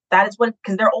 That is what,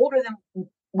 because they're older than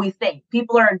we think.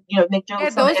 People are, make jokes. Yeah,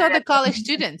 those are the college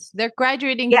students. They're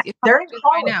graduating. Yeah, they're in college.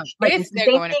 Right now. Like, if they're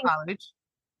going to college.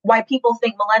 Why people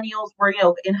think millennials were,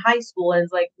 in high school, and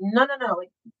it's like, no. Like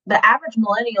the average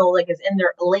millennial, like, is in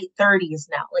their late 30s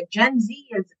now. Like Gen Z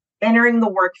is entering the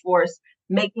workforce,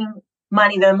 making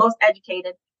money. They're the most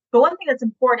educated. But one thing that's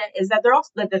important is that they're also,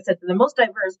 like I said, they're the most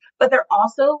diverse, but they're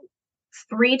also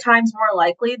 3 times more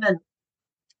likely than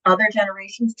other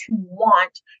generations to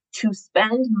want to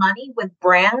spend money with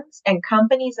brands and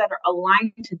companies that are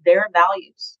aligned to their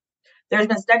values. There's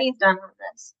been studies done on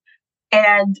this.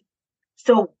 And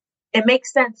so it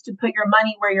makes sense to put your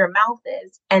money where your mouth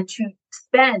is and to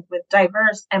spend with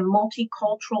diverse and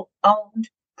multicultural owned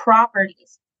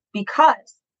properties,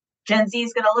 because Gen Z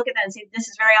is going to look at that and say, this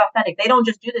is very authentic. They don't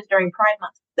just do this during Pride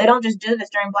Month. They don't just do this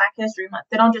during Black History Month.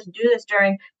 They don't just do this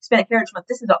during Hispanic Heritage Month.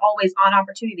 This is an always on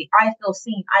opportunity. I feel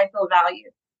seen. I feel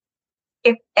valued.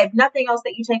 If nothing else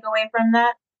that you take away from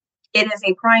that, it is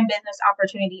a prime business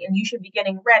opportunity, and you should be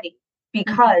getting ready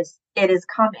because it is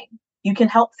coming. You can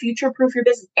help future-proof your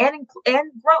business and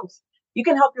growth. You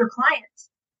can help your clients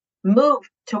move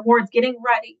towards getting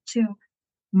ready to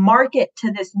market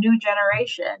to this new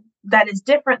generation that is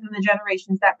different than the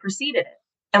generations that preceded it.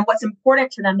 And what's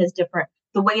important to them is different.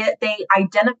 The way that they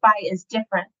identify is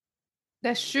different.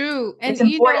 That's true. And it's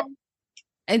important.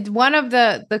 And one of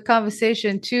the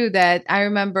conversation too that I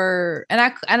remember, and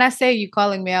I say you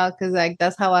calling me out because like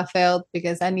that's how I felt,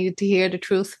 because I needed to hear the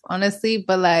truth, honestly.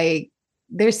 But like,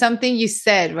 there's something you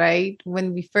said, right,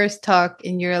 when we first talked,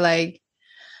 and you're like,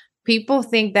 People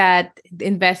think that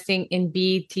investing in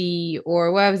BT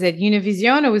or what was it,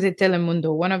 Univision, or was it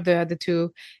Telemundo? One of the other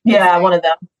two. Yeah, one of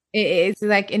them. It's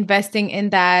like investing in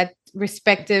that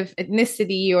respective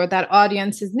ethnicity or that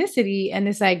audience ethnicity, and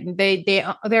it's like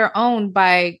they're owned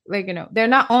by, like, they're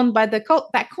not owned by that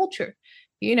culture.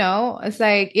 It's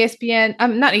like ESPN.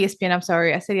 I'm not ESPN. I'm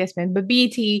sorry, I said ESPN, but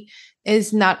BT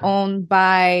is not owned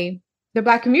by the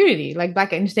Black community, like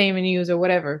Black Entertainment News or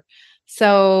whatever.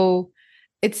 So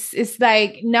it's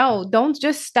like, no, don't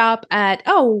just stop at,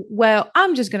 oh, well,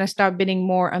 I'm just going to start bidding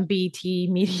more on BT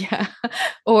Media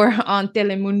or on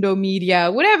Telemundo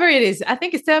Media, whatever it is. I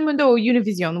think it's Telemundo or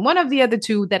Univision, one of the other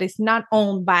two that is not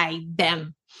owned by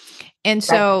them. And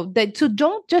so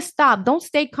don't just stop. Don't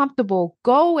stay comfortable.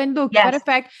 Go and look. Yes. Matter of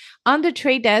fact, on the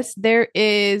Trade Desk, there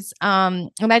is,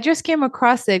 and I just came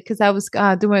across it because I was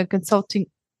doing a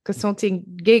consulting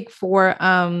gig for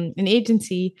an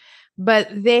agency, but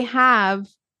they have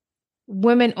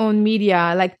women-owned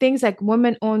media, like things like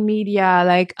women-owned media,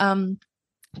 like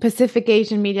Pacific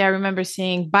Asian media. I remember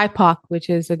seeing BIPOC, which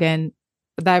is again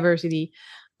diversity.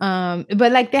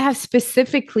 But like they have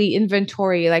specifically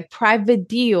inventory, like private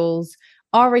deals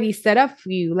already set up for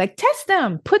you. Like test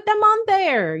them, put them on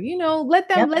there, let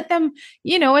them,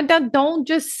 and don't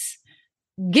just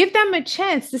give them a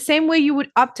chance the same way you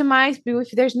would optimize. But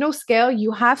if there's no scale,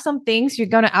 you have some things you're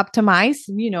going to optimize,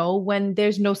 when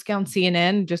there's no scale on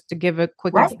CNN. Just to give a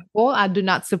quick example, I do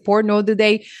not support, nor do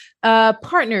they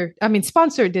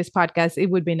sponsor this podcast. It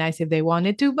would be nice if they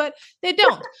wanted to, but they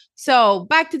don't. So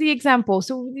back to the example.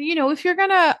 So, if you're going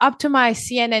to optimize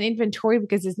CNN inventory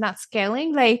because it's not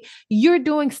scaling, like you're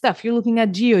doing stuff, you're looking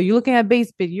at geo, you're looking at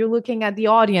base bid, you're looking at the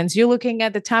audience, you're looking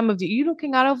at the time of you're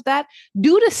looking at all of that.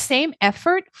 Do the same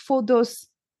effort for those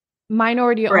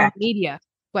minority owned media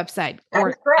website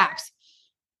or apps.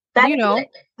 That's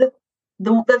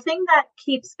the thing that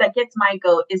gets my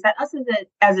goat is that us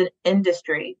as an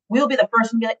industry, we'll be the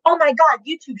first to be like, oh my God,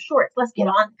 YouTube Shorts, let's get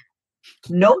on.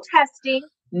 No testing,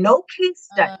 no case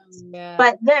studies.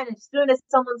 But then as soon as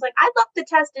someone's like, I'd love to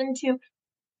test into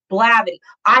Blavity,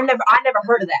 I never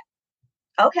heard of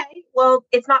that. Okay, well,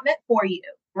 it's not meant for you,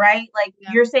 right? Like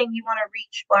you're saying you want to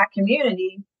reach Black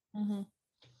community. Mm-hmm.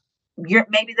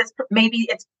 Maybe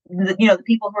it's the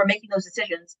people who are making those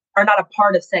decisions are not a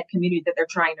part of said community that they're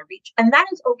trying to reach, and that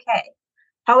is okay.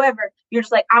 However, you're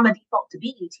just like, I'm a default to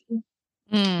BET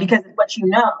because it's what you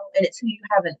know and it's who you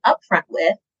have an upfront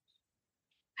with.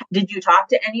 Did you talk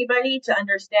to anybody to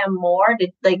understand more? Is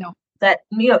BET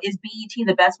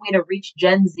the best way to reach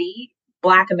Gen Z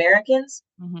Black Americans?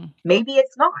 Mm-hmm. Maybe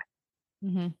it's not.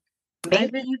 Mm-hmm.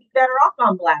 Maybe you'd be better off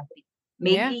on Blavity.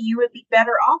 Maybe you would be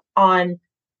better off on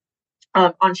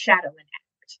Shadow and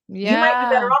Act. You might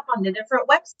be better off on a different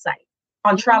website,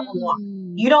 on Travel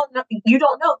One. You don't know.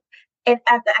 And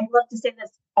I love to say this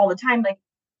all the time, like,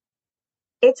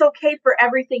 it's okay for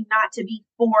everything not to be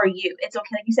for you. It's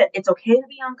okay, like you said, it's okay to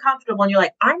be uncomfortable. And you're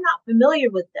like, I'm not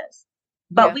familiar with this.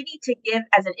 But we need to give,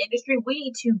 as an industry, we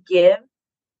need to give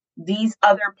these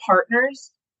other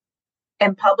partners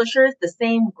and publishers the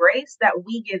same grace that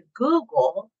we give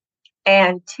Google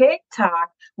and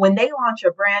TikTok when they launch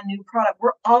a brand new product.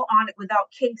 We're all on it without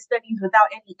case studies, without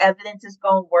any evidence it's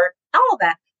going to work, all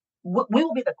that. We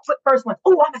will be the first ones.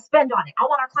 Oh, I'm going to spend on it. I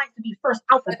want our clients to be first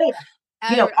alpha, beta.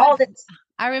 All this.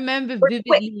 I remember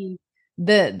vividly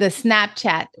the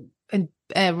Snapchat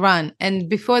run. And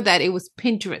before that, it was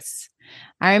Pinterest.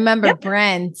 I remember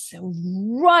brands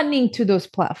running to those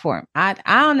platforms. I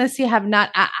honestly have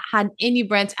not had any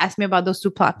brands ask me about those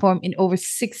two platforms in over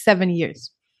 6-7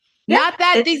 years. Not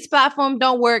that these platforms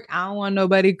don't work. I don't want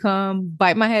nobody come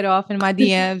bite my head off in my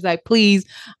DMs. Like, please,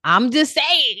 I'm just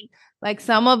saying. Like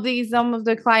some of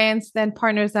the clients and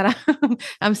partners that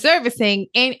I'm servicing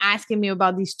ain't asking me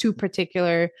about these two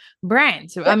particular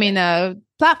brands. I mean,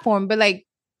 platform. But like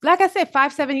I said,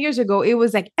 5-7 years ago, it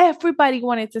was like everybody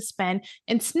wanted to spend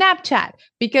in Snapchat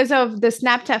because of the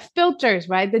Snapchat filters,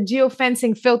 right? The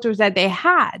geofencing filters that they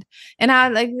had. And I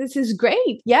like, this is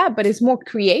great. Yeah, but it's more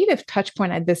creative touch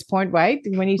point at this point, right?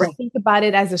 When you think about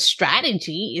it as a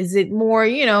strategy, is it more,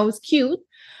 it's cute.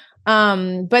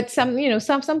 But some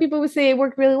people would say it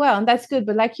worked really well, and that's good.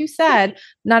 But like you said,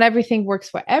 not everything works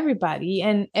for everybody.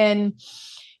 And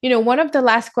one of the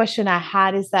last question I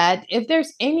had is that if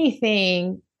there's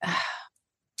anything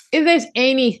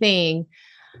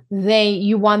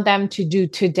you want them to do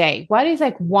today? What is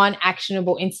like one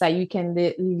actionable insight you can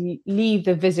leave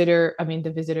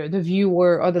the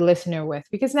viewer or the listener with?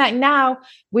 Because now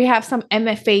we have some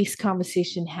MFA's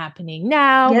conversation happening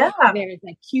now. Yeah. There's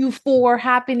like Q4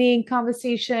 happening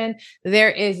conversation.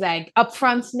 There is like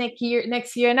upfronts next year.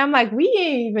 And I'm like, we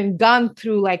ain't even gone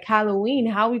through like Halloween.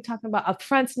 How are we talking about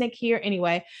upfronts next year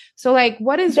anyway? So like,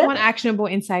 what is one actionable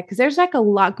insight? Because there's like a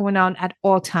lot going on at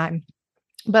all time.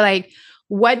 But like,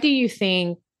 what do you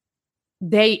think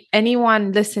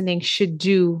anyone listening should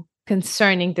do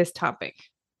concerning this topic?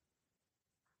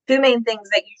 Two main things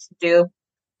that you should do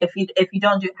if you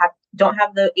don't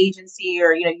have the agency,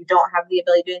 or you don't have the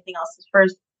ability to do anything else, is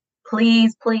first,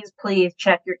 please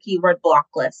check your keyword block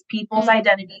list. People's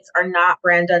identities are not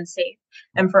brand unsafe.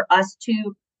 And for us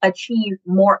to achieve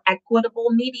more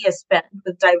equitable media spend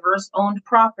with diverse owned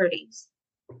properties,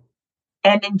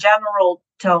 and in general,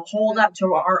 to hold up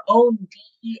to our own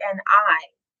DE&I,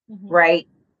 right,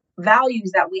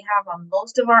 values that we have on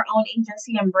most of our own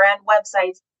agency and brand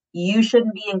websites, you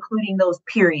shouldn't be including those,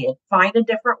 period. Find a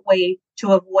different way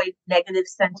to avoid negative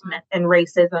sentiment and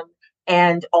racism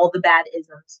and all the bad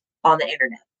isms on the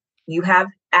internet. You have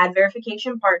ad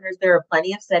verification partners. There are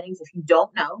plenty of settings. If you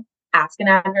don't know, ask an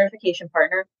ad verification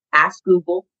partner, ask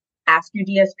Google, ask your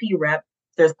DSP rep.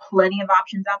 There's plenty of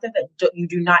options out there that you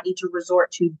do not need to resort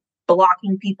to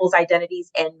blocking people's identities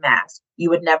en masse. You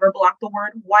would never block the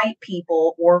word white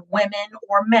people or women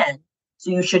or men. So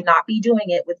you should not be doing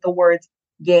it with the words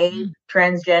gay,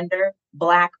 transgender,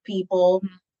 Black people,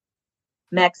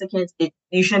 Mexicans.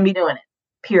 You shouldn't be doing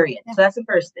it, period. So that's the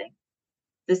first thing.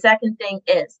 The second thing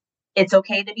is, it's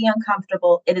okay to be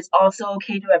uncomfortable. It is also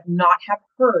okay to not have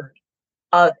heard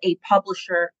of a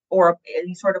publisher or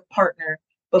any sort of partner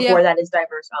before that is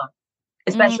diverse owned,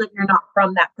 especially if you're not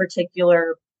from that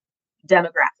particular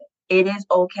demographic. It is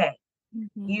okay.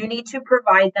 You need to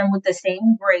provide them with the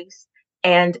same grace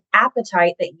and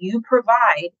appetite that you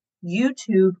provide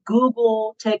YouTube,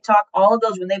 Google, TikTok, all of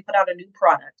those when they put out a new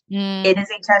product. It is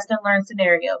a test and learn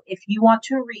scenario. If you want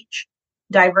to reach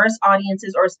diverse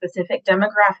audiences or a specific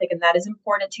demographic, and that is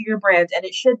important to your brand, and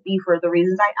it should be for the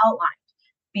reasons I outlined,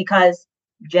 because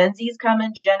Gen Z is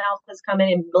coming, Gen Alpha is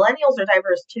coming, and millennials are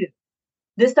diverse too.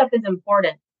 This stuff is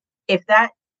important. If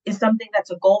that is something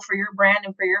that's a goal for your brand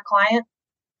and for your client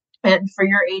and for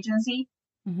your agency,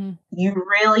 you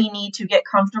really need to get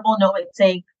comfortable knowing,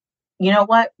 saying, you know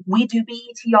what, we do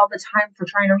BET all the time for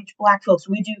trying to reach Black folks.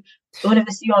 We do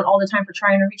Univision all the time for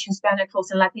trying to reach Hispanic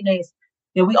folks and Latinos.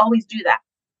 We always do that.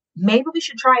 Maybe we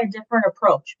should try a different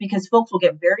approach, because folks will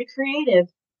get very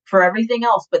creative for everything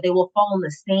else, but they will fall in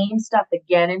the same stuff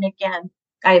again and again.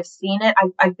 I have seen it.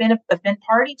 I've been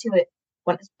party to it,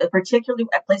 particularly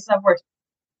at places I've worked.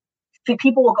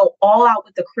 People will go all out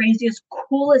with the craziest,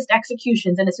 coolest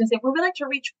executions, and as soon as we would like to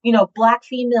reach, Black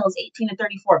females 18 to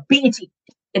 34, BET.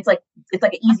 It's like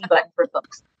an easy button for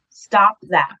folks. Stop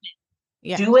that.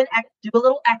 Yeah. Do a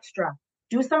little extra.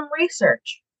 Do some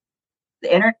research.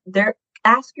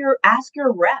 Ask your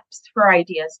reps for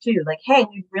ideas too. Like, hey,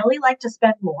 we'd really like to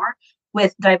spend more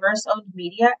with diverse owned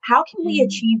media. How can we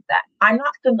achieve that? I'm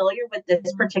not familiar with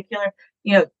this particular,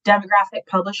 demographic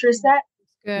publisher set.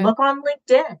 Look on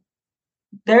LinkedIn.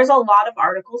 There's a lot of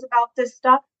articles about this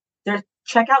stuff.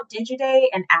 Check out Digiday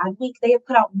and Adweek. They have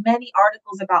put out many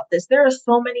articles about this. There are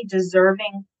so many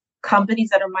deserving companies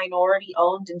that are minority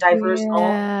owned and diverse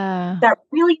owned that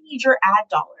really need your ad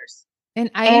dollars.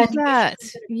 And I use that.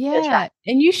 Yeah.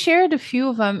 And you shared a few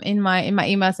of them in my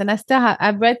emails, and I still have, I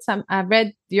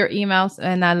read your emails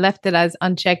and I left it as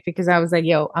unchecked because I was like,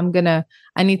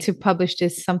 I need to publish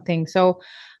this something. So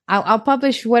I'll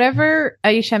publish whatever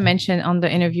Iesha mentioned on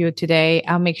the interview today.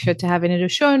 I'll make sure to have it in the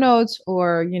show notes,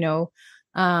 or, have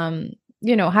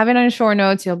it on the show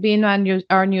notes. It'll be in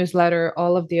our newsletter,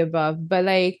 all of the above. But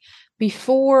like,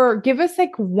 give us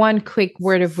like one quick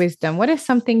word of wisdom. What is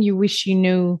something you wish you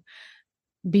knew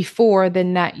before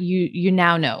than that you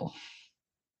now know?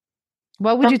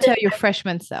 What would you tell your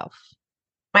freshman self?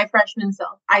 My freshman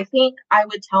self, I think I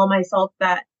would tell myself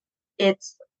that I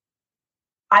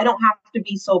don't have to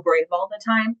be so brave all the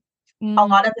time. A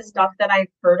lot of the stuff that I've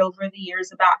heard over the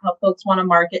years about how folks want to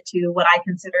market to what I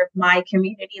consider my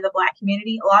community, the Black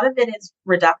community, a lot of it is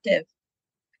reductive.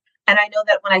 And I know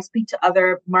that when I speak to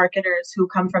other marketers who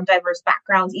come from diverse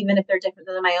backgrounds, even if they're different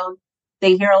than my own,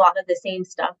 they hear a lot of the same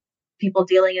stuff. People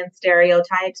dealing in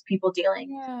stereotypes, people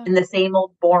dealing in the same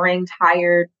old boring,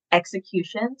 tired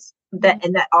executions that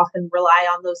often rely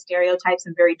on those stereotypes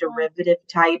and very derivative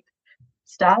type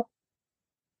stuff.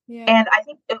 Yeah. And I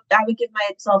think I would give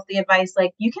myself the advice,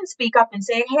 like, you can speak up and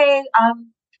say, hey,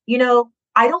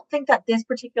 I don't think that this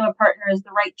particular partner is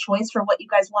the right choice for what you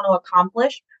guys want to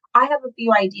accomplish. I have a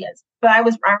few ideas, but I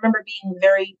remember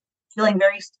feeling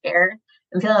very scared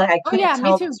and feeling like I couldn't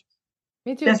tell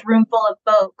this room full of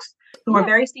folks who were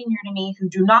very senior to me, who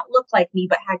do not look like me,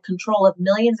 but had control of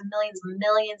millions and millions and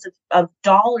millions of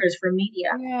dollars for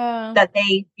media, that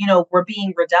they, were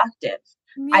being reductive.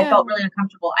 I felt really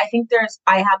uncomfortable. I think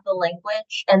I have the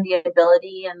language and the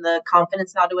ability and the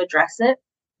confidence now to address it.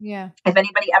 Yeah. If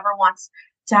anybody ever wants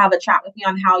to have a chat with me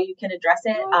on how you can address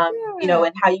it,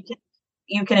 and how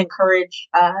you can encourage,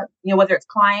 whether it's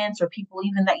clients or people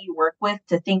even that you work with,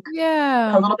 to think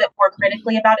a little bit more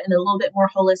critically about it and a little bit more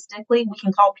holistically. We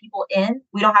can call people in.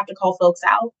 We don't have to call folks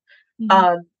out.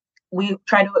 Mm-hmm. We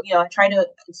try to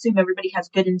assume everybody has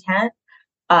good intent,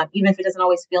 even if it doesn't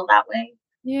always feel that way.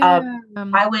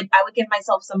 I would give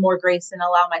myself some more grace and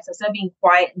allow myself, instead of being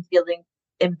quiet and feeling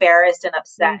embarrassed and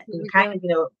upset and kind of,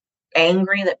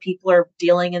 angry that people are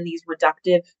dealing in these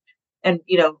reductive and,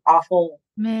 awful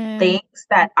things,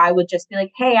 that I would just be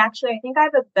like, hey, actually, I think I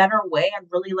have a better way. I'd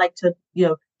really like to,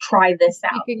 try this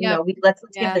out. Let's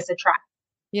give this a try.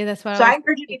 Yeah, that's what. So I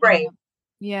encourage you to be brave.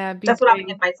 Yeah, that's what I would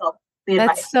give myself.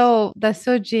 That's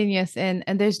so genius, and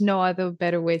there's no other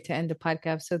better way to end the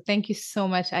podcast. So thank you so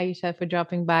much, Iesha, for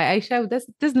dropping by. Iesha, this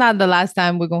is not the last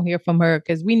time we're gonna hear from her,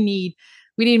 because we need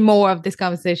more of this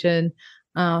conversation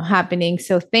happening.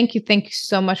 So thank you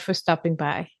so much for stopping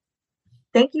by.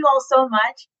 Thank you all so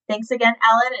much. Thanks again,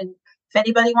 Ellen. And if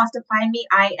anybody wants to find me,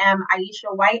 I am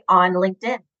Iesha White on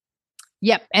LinkedIn.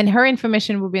 Yep, and her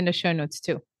information will be in the show notes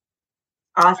too.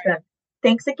 Awesome.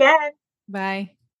 Thanks again. Bye.